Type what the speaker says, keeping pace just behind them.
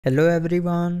Hello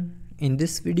everyone, in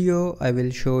this video I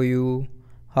will show you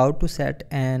how to set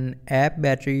an app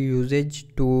battery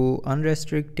usage to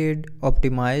unrestricted,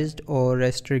 optimized or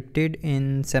restricted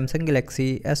in Samsung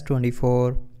Galaxy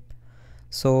S24.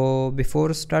 So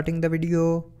before starting the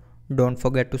video, don't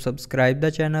forget to subscribe the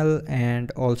channel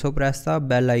and also press the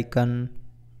bell icon.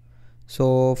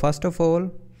 So first of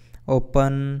all,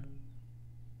 open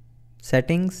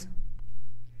settings.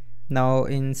 Now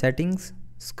in settings,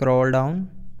 scroll down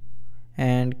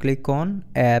and click on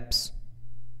apps.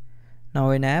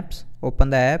 Now in apps, open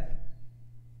the app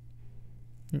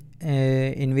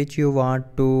in which you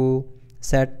want to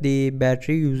set the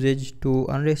battery usage to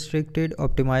unrestricted,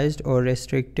 optimized or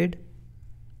restricted.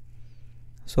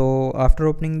 So after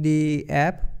opening the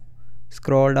app,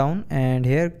 scroll down and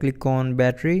here click on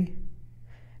battery,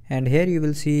 and here you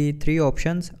will see three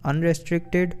options: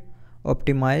 unrestricted,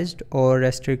 optimized or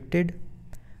restricted.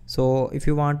 So if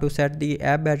you want to set the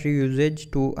app battery usage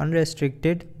to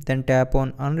unrestricted, then tap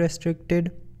on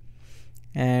unrestricted,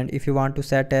 and if you want to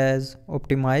set as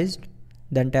optimized,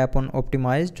 then tap on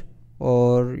optimized,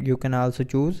 or you can also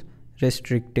choose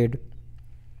restricted.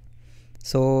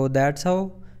 So that's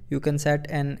how you can set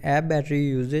an app battery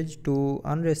usage to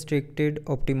unrestricted,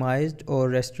 optimized or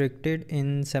restricted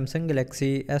in Samsung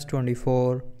Galaxy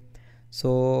S24.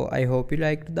 So I hope you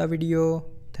liked the video.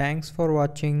 Thanks for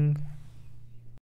watching.